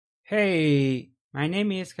Hey, my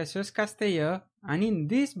name is Jesus Castillo, and in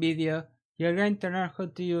this video, you're going to learn how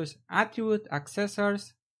to use attribute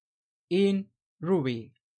accessors in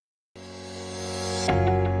Ruby.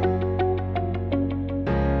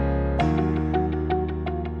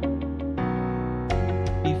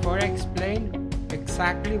 Before I explain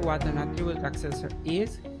exactly what an attribute accessor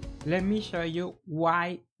is, let me show you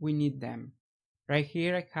why we need them. Right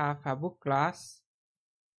here I have a book class,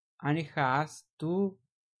 and it has two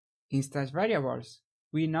instance variables.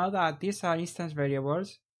 We know that these are instance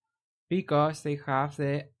variables because they have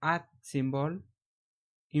the at symbol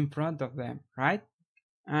in front of them, right?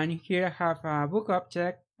 And here I have a book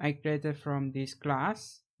object I created from this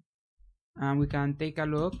class, and we can take a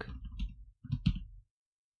look,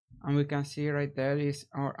 and we can see right there is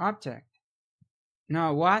our object.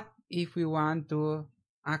 Now what if we want to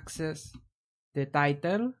access the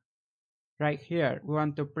title? Right here we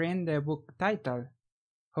want to print the book title.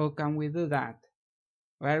 How can we do that?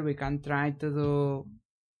 Well, we can try to do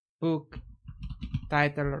book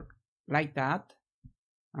title like that,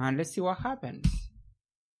 and let's see what happens.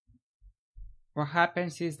 What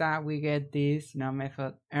happens is that we get this no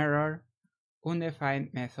method error,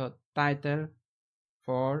 undefined method title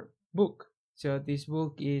for book. So this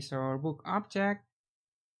book is our book object,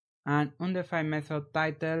 and undefined method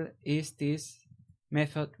title is this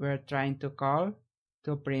method we're trying to call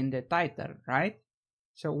to print the title, right?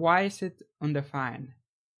 So why is it undefined?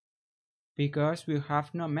 Because we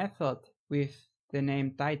have no method with the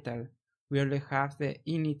name title. We only have the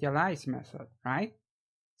initialize method, right?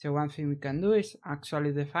 So one thing we can do is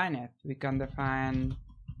actually define it. We can define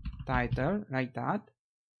title like that,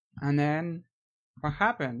 and then what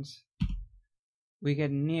happens? We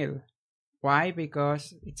get nil. Why?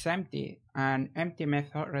 Because it's empty, and empty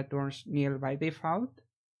method returns nil by default.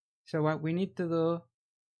 So what we need to do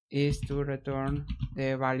is to return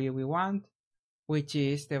the value we want, which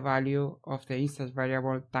is the value of the instance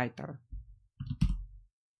variable title.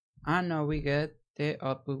 And now we get the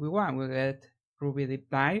output we want. We get Ruby deep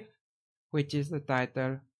dive, which is the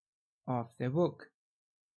title of the book.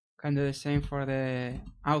 Can do the same for the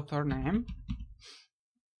author name.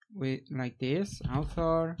 We like this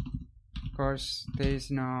author. Of course, there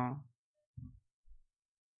is no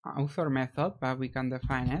author method, but we can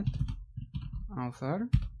define it. Author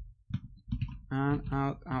and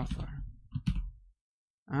author.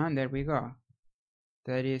 And there we go.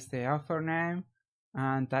 That is the author name,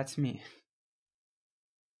 and that's me.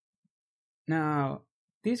 Now,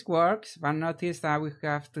 this works, but notice that we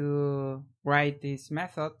have to write these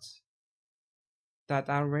methods that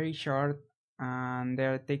are very short, and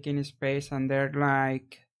they're taking space, and they're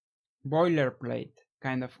like boilerplate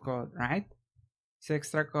kind of code, right? It's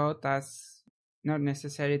extra code that's not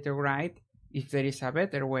necessary to write if there is a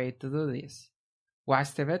better way to do this.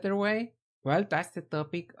 What's the better way? Well, that's the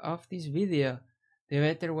topic of this video. The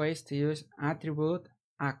better way is to use attribute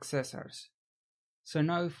accessors. So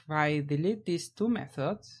now if I delete these two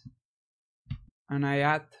methods and I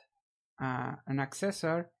add an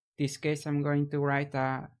accessor, in this case I'm going to write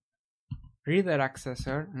a reader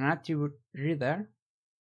accessor, an attribute reader.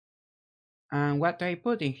 And what do I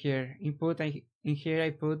put in here? In here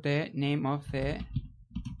I put the name of the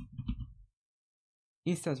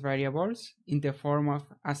instance variables in the form of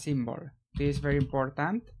a symbol. This is very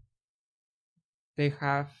important. They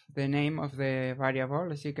have the name of the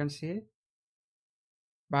variable, as you can see,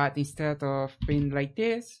 but instead of being like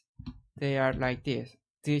this, they are like this.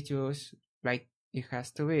 This is like it has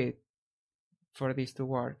to be for this to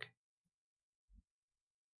work.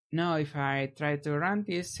 Now if I try to run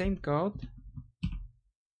this same code,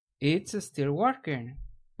 it's still working,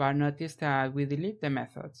 but notice that we delete the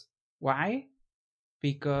methods. Why?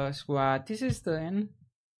 Because what this is doing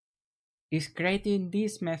is creating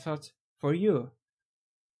these methods for you.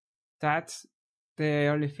 That's the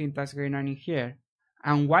only thing that's going on in here.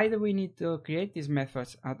 And why do we need to create these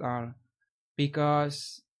methods at all?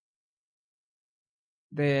 Because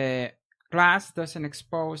the class doesn't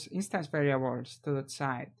expose instance variables to the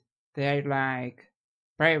side. They're like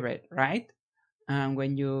private, right? And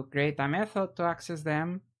when you create a method to access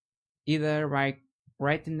them, either by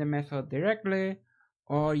writing the method directly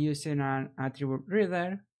or using an attribute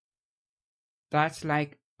reader, that's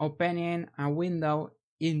like opening a window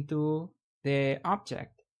into the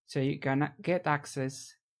object, so you can get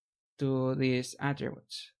access to these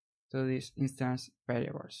attributes, to these instance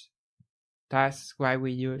variables. That's why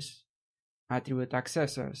we use attribute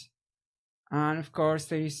accessors. And of course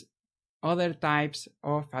there is other types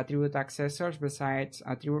of attribute accessors besides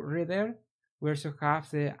attribute reader. We also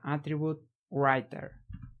have the attribute writer.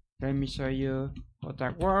 Let me show you how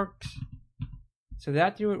that works. So the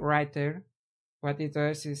attribute writer, what it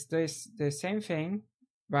does is the same thing,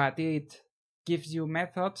 but it gives you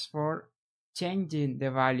methods for changing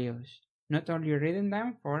the values, not only reading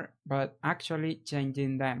them but actually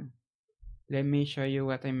changing them. Let me show you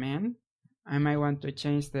what I mean. I might want to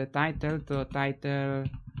change the title to title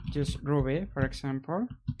just Ruby, for example.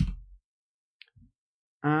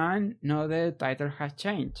 And now the title has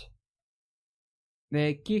changed.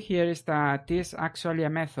 The key here is that this is actually a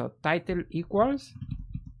method. Title equals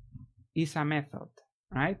is a method,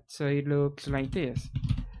 right? So it looks like this.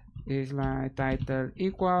 It's like title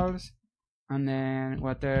equals, and then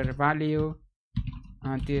whatever value,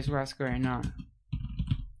 and this was going on.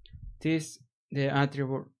 This the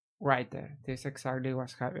attribute writer. This is exactly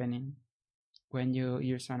what's happening when you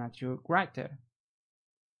use an attribute writer.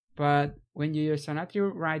 But when you use an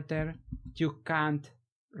attribute writer, you can't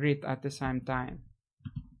read at the same time.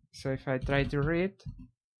 So if I try to read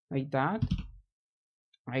like that,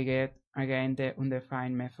 I get again the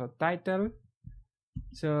undefined method title.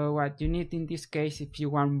 So what you need in this case, if you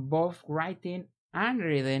want both writing and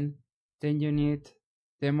reading, then you need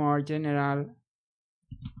the more general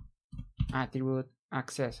attribute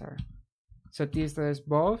accessor. So this does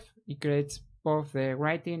both. It creates both the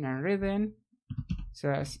writing and reading. So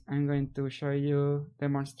as I'm going to show you,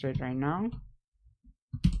 demonstrate right now.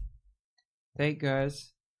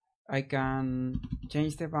 Because I can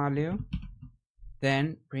change the value,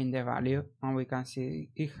 then print the value, and we can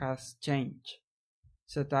see it has changed.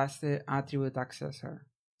 So that's the attribute accessor.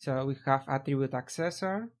 So we have attribute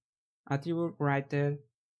accessor, attribute writer,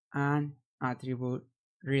 and attribute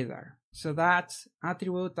reader. So that's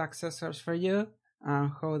attribute accessors for you,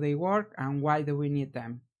 and how they work and why do we need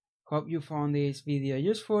them. Hope you found this video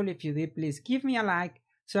useful. If you did, please give me a like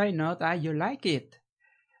so I know that you like it.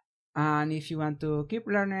 And if you want to keep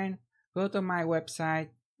learning, go to my website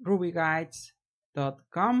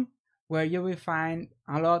rubyguides.com, where you will find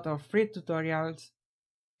a lot of free tutorials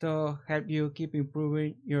to help you keep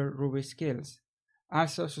improving your Ruby skills.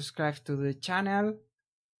 Also subscribe to the channel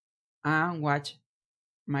and watch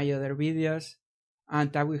my other videos,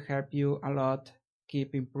 and that will help you a lot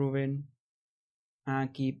keep improving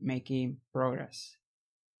and keep making progress.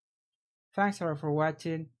 Thanks a lot for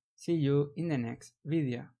watching. See you in the next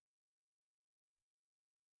video.